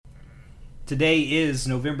Today is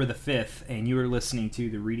November the 5th, and you are listening to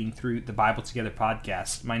the Reading Through the Bible Together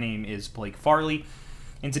podcast. My name is Blake Farley,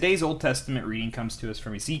 and today's Old Testament reading comes to us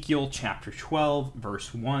from Ezekiel chapter 12,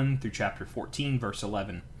 verse 1 through chapter 14, verse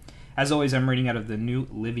 11. As always, I'm reading out of the New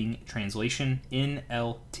Living Translation,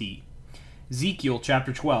 NLT. Ezekiel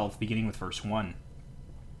chapter 12, beginning with verse 1.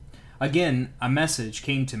 Again, a message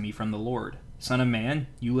came to me from the Lord. Son of man,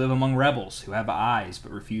 you live among rebels who have eyes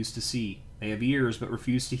but refuse to see. They have ears but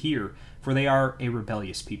refuse to hear, for they are a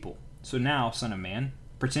rebellious people. So now, son of man,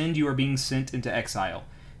 pretend you are being sent into exile.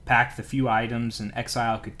 Pack the few items an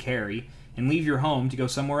exile could carry, and leave your home to go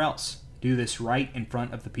somewhere else. Do this right in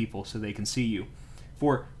front of the people so they can see you.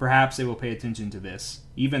 For perhaps they will pay attention to this,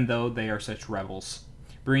 even though they are such rebels.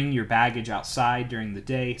 Bring your baggage outside during the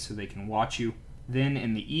day so they can watch you. Then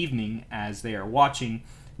in the evening, as they are watching,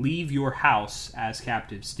 leave your house as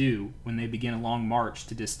captives do when they begin a long march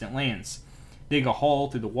to distant lands. Dig a hole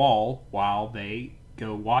through the wall while they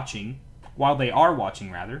are watching,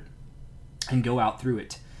 and go out through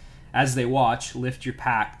it. As they watch, lift your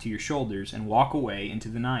pack to your shoulders and walk away into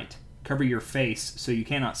the night. Cover your face so you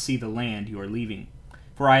cannot see the land you are leaving.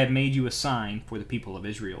 For I have made you a sign for the people of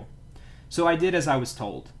Israel. So I did as I was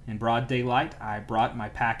told. In broad daylight, I brought my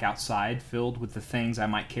pack outside, filled with the things I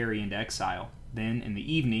might carry into exile. Then, in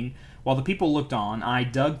the evening, while the people looked on, I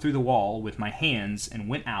dug through the wall with my hands and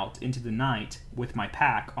went out into the night with my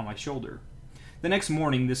pack on my shoulder. The next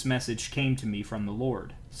morning this message came to me from the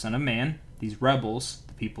Lord. Son of man, these rebels,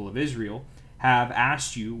 the people of Israel, have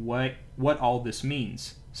asked you what all this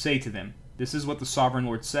means. Say to them, this is what the sovereign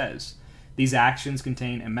Lord says. These actions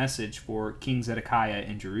contain a message for King Zedekiah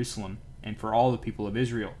in Jerusalem and for all the people of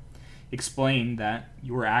Israel. Explain that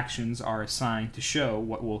your actions are a sign to show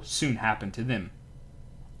what will soon happen to them,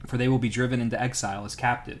 for they will be driven into exile as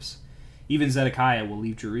captives. Even Zedekiah will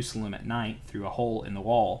leave Jerusalem at night through a hole in the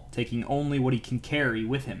wall, taking only what he can carry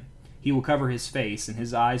with him. He will cover his face, and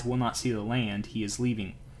his eyes will not see the land he is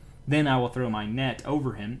leaving. Then I will throw my net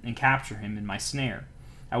over him and capture him in my snare.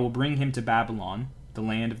 I will bring him to Babylon, the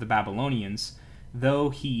land of the Babylonians, though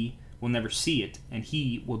he will never see it, and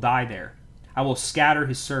he will die there. I will scatter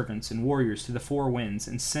his servants and warriors to the four winds,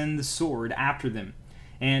 and send the sword after them,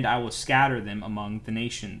 and I will scatter them among the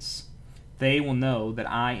nations. They will know that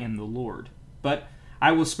I am the Lord. But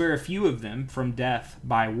I will spare a few of them from death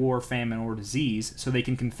by war, famine, or disease, so they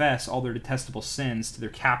can confess all their detestable sins to their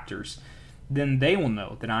captors. Then they will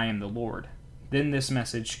know that I am the Lord. Then this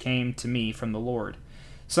message came to me from the Lord.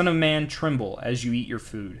 Son of man, tremble as you eat your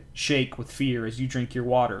food. Shake with fear as you drink your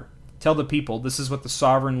water. Tell the people, this is what the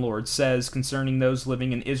sovereign Lord says concerning those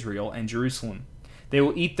living in Israel and Jerusalem. They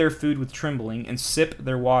will eat their food with trembling and sip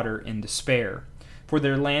their water in despair. For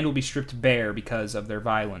their land will be stripped bare because of their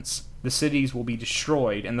violence. The cities will be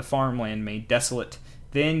destroyed and the farmland made desolate.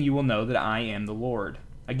 Then you will know that I am the Lord.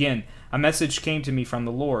 Again, a message came to me from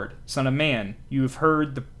the Lord. Son of man, you have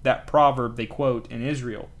heard that proverb they quote in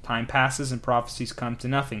Israel. Time passes and prophecies come to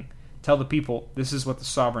nothing. Tell the people, this is what the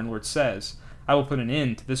sovereign Lord says. I will put an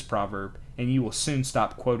end to this proverb, and you will soon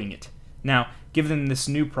stop quoting it. Now, give them this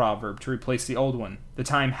new proverb to replace the old one. The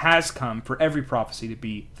time has come for every prophecy to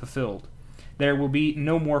be fulfilled. There will be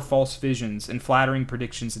no more false visions and flattering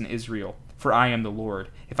predictions in Israel, for I am the Lord.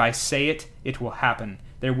 If I say it, it will happen.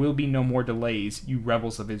 There will be no more delays, you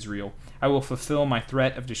rebels of Israel. I will fulfill my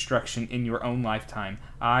threat of destruction in your own lifetime.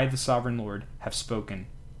 I, the sovereign Lord, have spoken.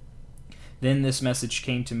 Then this message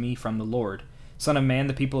came to me from the Lord. Son of man,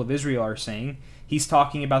 the people of Israel are saying, he's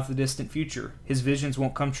talking about the distant future. His visions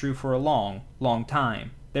won't come true for a long, long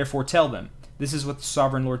time. Therefore tell them, this is what the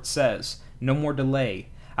sovereign Lord says. No more delay.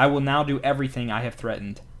 I will now do everything I have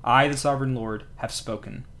threatened. I, the sovereign Lord, have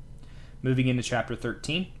spoken. Moving into chapter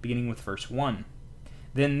 13, beginning with verse 1.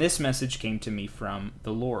 Then this message came to me from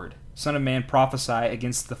the Lord. Son of man, prophesy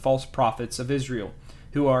against the false prophets of Israel,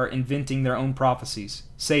 who are inventing their own prophecies.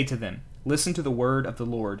 Say to them, listen to the word of the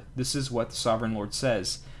Lord. This is what the sovereign Lord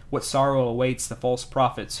says. What sorrow awaits the false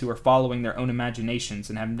prophets who are following their own imaginations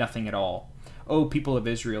and have nothing at all. O people of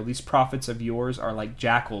Israel, these prophets of yours are like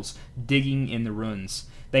jackals digging in the ruins.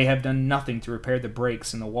 They have done nothing to repair the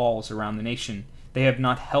breaks in the walls around the nation. They have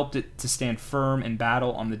not helped it to stand firm in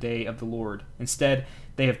battle on the day of the Lord. Instead,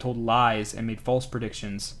 they have told lies and made false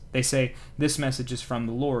predictions. They say, this message is from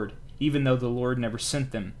the Lord, even though the Lord never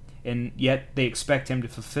sent them. And yet they expect him to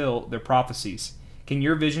fulfill their prophecies. Can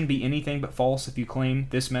your vision be anything but false if you claim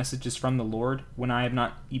this message is from the Lord, when I have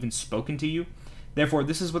not even spoken to you? Therefore,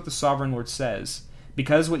 this is what the sovereign Lord says.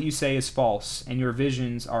 Because what you say is false, and your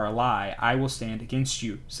visions are a lie, I will stand against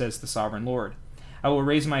you, says the sovereign Lord. I will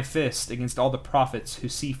raise my fist against all the prophets who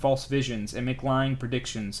see false visions and make lying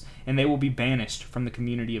predictions, and they will be banished from the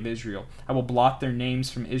community of Israel. I will blot their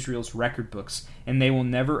names from Israel's record books, and they will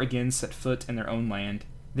never again set foot in their own land.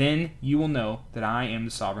 Then you will know that I am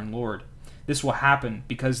the sovereign Lord. This will happen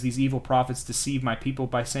because these evil prophets deceive my people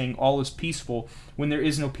by saying all is peaceful when there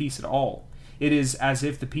is no peace at all. It is as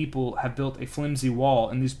if the people have built a flimsy wall,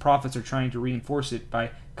 and these prophets are trying to reinforce it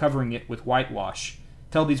by covering it with whitewash.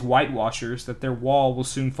 Tell these whitewashers that their wall will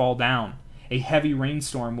soon fall down. A heavy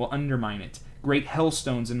rainstorm will undermine it. Great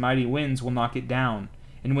hailstones and mighty winds will knock it down.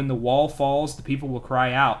 And when the wall falls, the people will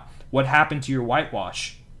cry out, "What happened to your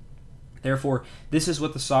whitewash?" Therefore, this is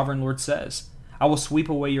what the sovereign Lord says. I will sweep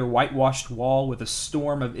away your whitewashed wall with a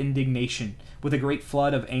storm of indignation, with a great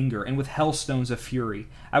flood of anger, and with hailstones of fury.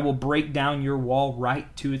 I will break down your wall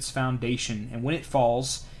right to its foundation, and when it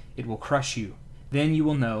falls, it will crush you. Then you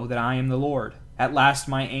will know that I am the Lord. At last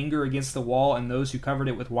my anger against the wall and those who covered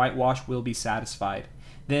it with whitewash will be satisfied.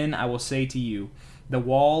 Then I will say to you, the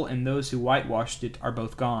wall and those who whitewashed it are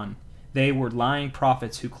both gone. They were lying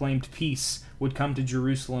prophets who claimed peace would come to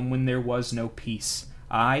Jerusalem when there was no peace.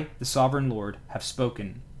 I, the sovereign Lord, have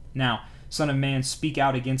spoken. Now, Son of man, speak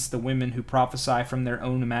out against the women who prophesy from their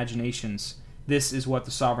own imaginations. This is what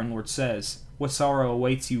the sovereign Lord says. What sorrow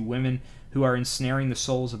awaits you, women who are ensnaring the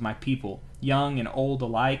souls of my people, young and old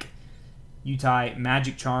alike? You tie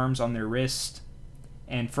magic charms on their wrists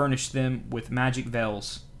and furnish them with magic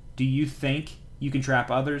veils. Do you think you can trap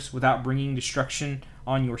others without bringing destruction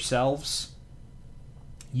on yourselves?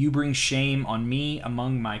 You bring shame on me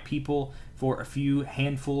among my people for a few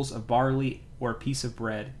handfuls of barley or a piece of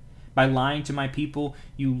bread. By lying to my people,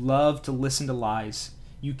 you love to listen to lies.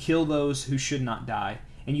 You kill those who should not die,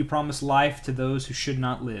 and you promise life to those who should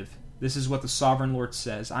not live. This is what the sovereign Lord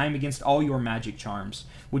says. I am against all your magic charms,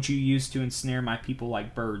 which you use to ensnare my people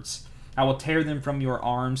like birds. I will tear them from your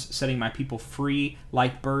arms, setting my people free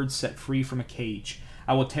like birds set free from a cage.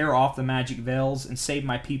 I will tear off the magic veils and save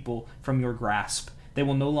my people from your grasp. They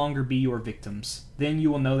will no longer be your victims. Then you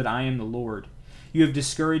will know that I am the Lord. You have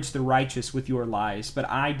discouraged the righteous with your lies, but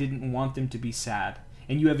I didn't want them to be sad.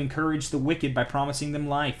 And you have encouraged the wicked by promising them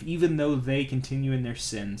life, even though they continue in their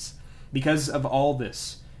sins. Because of all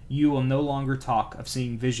this, you will no longer talk of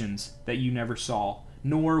seeing visions that you never saw,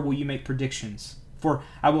 nor will you make predictions. For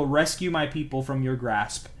I will rescue my people from your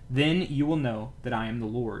grasp. Then you will know that I am the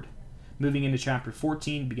Lord. Moving into chapter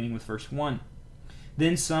 14, beginning with verse 1.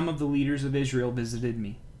 Then some of the leaders of Israel visited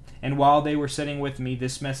me. And while they were sitting with me,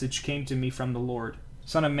 this message came to me from the Lord.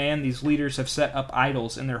 Son of man, these leaders have set up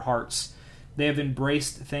idols in their hearts. They have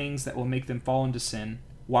embraced things that will make them fall into sin.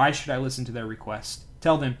 Why should I listen to their request?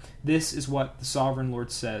 Tell them, this is what the sovereign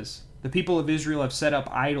Lord says. The people of Israel have set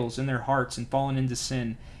up idols in their hearts and fallen into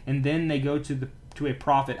sin, and then they go to a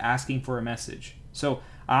prophet asking for a message. So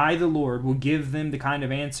I, the Lord, will give them the kind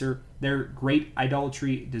of answer their great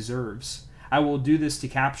idolatry deserves. I will do this to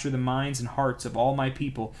capture the minds and hearts of all my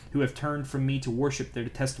people who have turned from me to worship their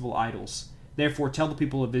detestable idols. Therefore tell the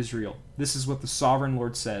people of Israel, this is what the sovereign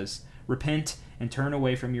Lord says. Repent and turn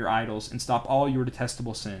away from your idols and stop all your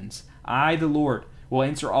detestable sins. I, the Lord, will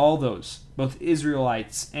answer all those, both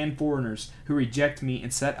Israelites and foreigners, who reject me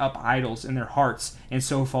and set up idols in their hearts and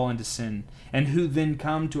so fall into sin, and who then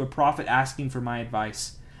come to a prophet asking for my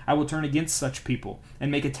advice. I will turn against such people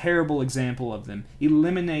and make a terrible example of them,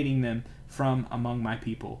 eliminating them from among my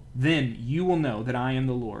people. Then you will know that I am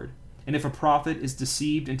the Lord. And if a prophet is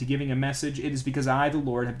deceived into giving a message, it is because I, the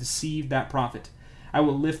Lord, have deceived that prophet. I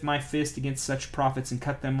will lift my fist against such prophets and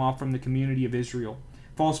cut them off from the community of Israel.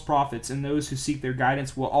 False prophets and those who seek their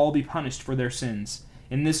guidance will all be punished for their sins.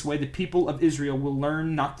 In this way, the people of Israel will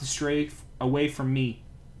learn not to stray away from me,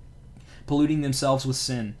 polluting themselves with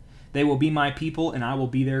sin. They will be my people, and I will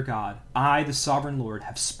be their God. I, the sovereign Lord,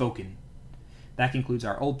 have spoken. That concludes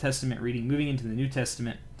our Old Testament reading. Moving into the New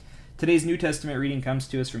Testament. Today's New Testament reading comes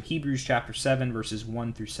to us from Hebrews chapter 7, verses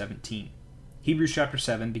 1 through 17. Hebrews chapter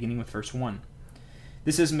 7, beginning with verse 1.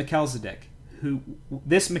 This is Melchizedek.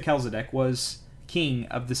 This Melchizedek was king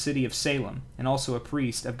of the city of Salem, and also a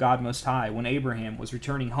priest of God Most High, when Abraham was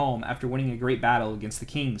returning home after winning a great battle against the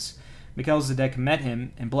kings. Melchizedek met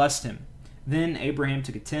him and blessed him. Then Abraham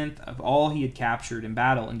took a tenth of all he had captured in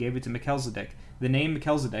battle and gave it to Melchizedek. The name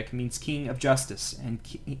Melchizedek means king of justice,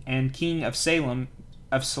 and king of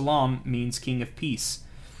Salem means king of peace.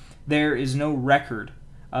 There is no record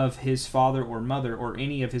of his father or mother or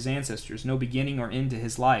any of his ancestors, no beginning or end to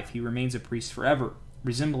his life. He remains a priest forever,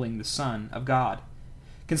 resembling the Son of God.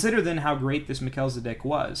 Consider then how great this Melchizedek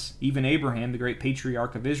was. Even Abraham, the great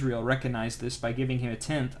patriarch of Israel, recognized this by giving him a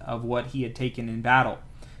tenth of what he had taken in battle.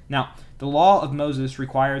 Now, the law of Moses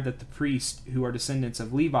required that the priests who are descendants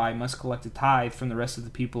of Levi must collect a tithe from the rest of the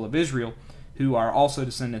people of Israel, who are also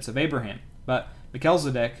descendants of Abraham. But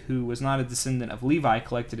Melchizedek, who was not a descendant of Levi,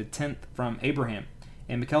 collected a tenth from Abraham.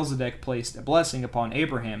 And Melchizedek placed a blessing upon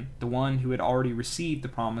Abraham, the one who had already received the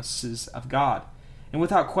promises of God. And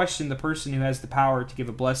without question, the person who has the power to give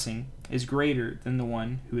a blessing is greater than the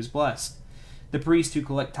one who is blessed. The priests who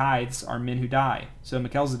collect tithes are men who die, so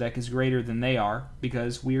Melchizedek is greater than they are,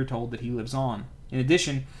 because we are told that he lives on. In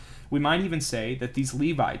addition, we might even say that these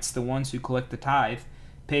Levites, the ones who collect the tithe,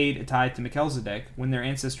 paid a tithe to Melchizedek when their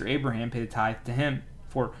ancestor Abraham paid a tithe to him.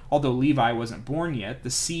 For although Levi wasn't born yet, the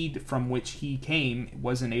seed from which he came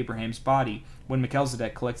was in Abraham's body when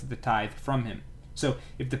Melchizedek collected the tithe from him. So,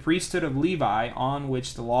 if the priesthood of Levi, on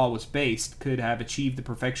which the law was based, could have achieved the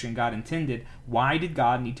perfection God intended, why did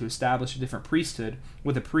God need to establish a different priesthood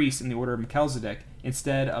with a priest in the order of Melchizedek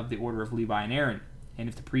instead of the order of Levi and Aaron? And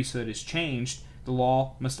if the priesthood is changed, the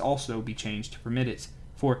law must also be changed to permit it.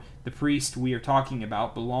 For the priest we are talking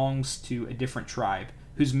about belongs to a different tribe,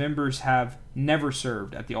 whose members have never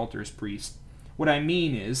served at the altar as priests. What I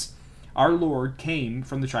mean is, our Lord came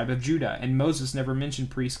from the tribe of Judah, and Moses never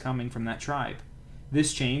mentioned priests coming from that tribe.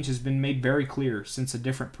 This change has been made very clear since a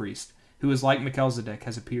different priest, who is like Melchizedek,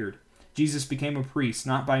 has appeared. Jesus became a priest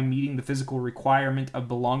not by meeting the physical requirement of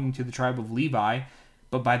belonging to the tribe of Levi,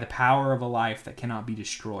 but by the power of a life that cannot be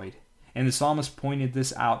destroyed. And the psalmist pointed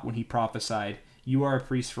this out when he prophesied, "You are a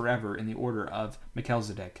priest forever in the order of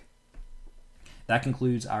Melchizedek." That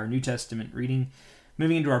concludes our New Testament reading.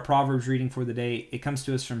 Moving into our Proverbs reading for the day, it comes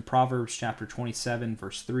to us from Proverbs chapter 27,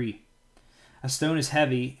 verse 3. A stone is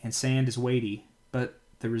heavy and sand is weighty, but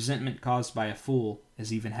the resentment caused by a fool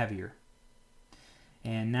is even heavier.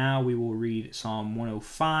 And now we will read Psalm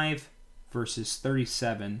 105, verses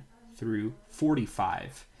 37 through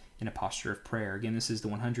 45 in a posture of prayer. Again, this is the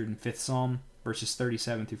 105th Psalm, verses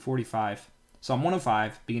 37 through 45. Psalm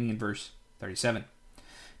 105, beginning in verse 37.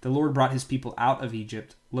 The Lord brought his people out of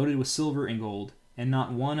Egypt, loaded with silver and gold, and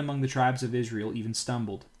not one among the tribes of Israel even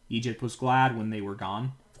stumbled. Egypt was glad when they were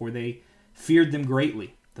gone, for they feared them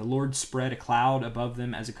greatly. The Lord spread a cloud above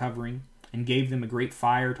them as a covering, and gave them a great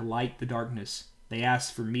fire to light the darkness. They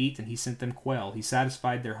asked for meat, and he sent them quail. He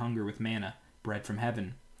satisfied their hunger with manna, bread from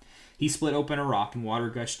heaven. He split open a rock, and water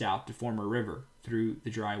gushed out to form a river through the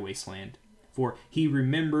dry wasteland. For he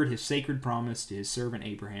remembered his sacred promise to his servant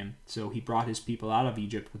Abraham, so he brought his people out of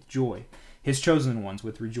Egypt with joy, his chosen ones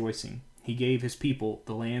with rejoicing. He gave his people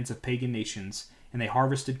the lands of pagan nations, and they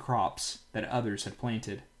harvested crops that others had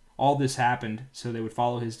planted. All this happened so they would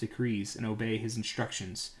follow his decrees and obey his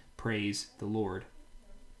instructions. Praise the Lord.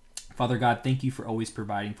 Father God, thank you for always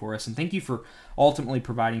providing for us, and thank you for ultimately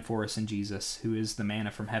providing for us in Jesus, who is the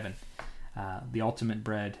manna from heaven, the ultimate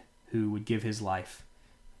bread, who would give his life,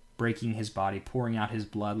 breaking his body, pouring out his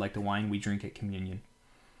blood like the wine we drink at communion,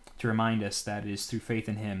 to remind us that it is through faith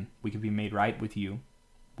in him we can be made right with you,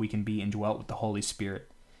 we can be indwelt with the Holy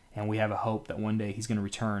Spirit, and we have a hope that one day he's going to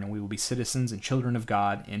return and we will be citizens and children of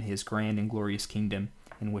God in his grand and glorious kingdom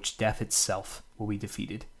in which death itself will be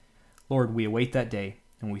defeated. Lord, we await that day,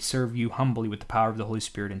 and we serve you humbly with the power of the Holy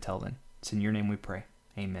Spirit until then. It's in your name we pray.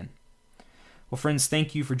 Amen. Well, friends,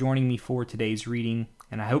 thank you for joining me for today's reading,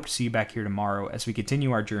 and I hope to see you back here tomorrow as we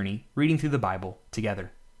continue our journey reading through the Bible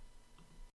together.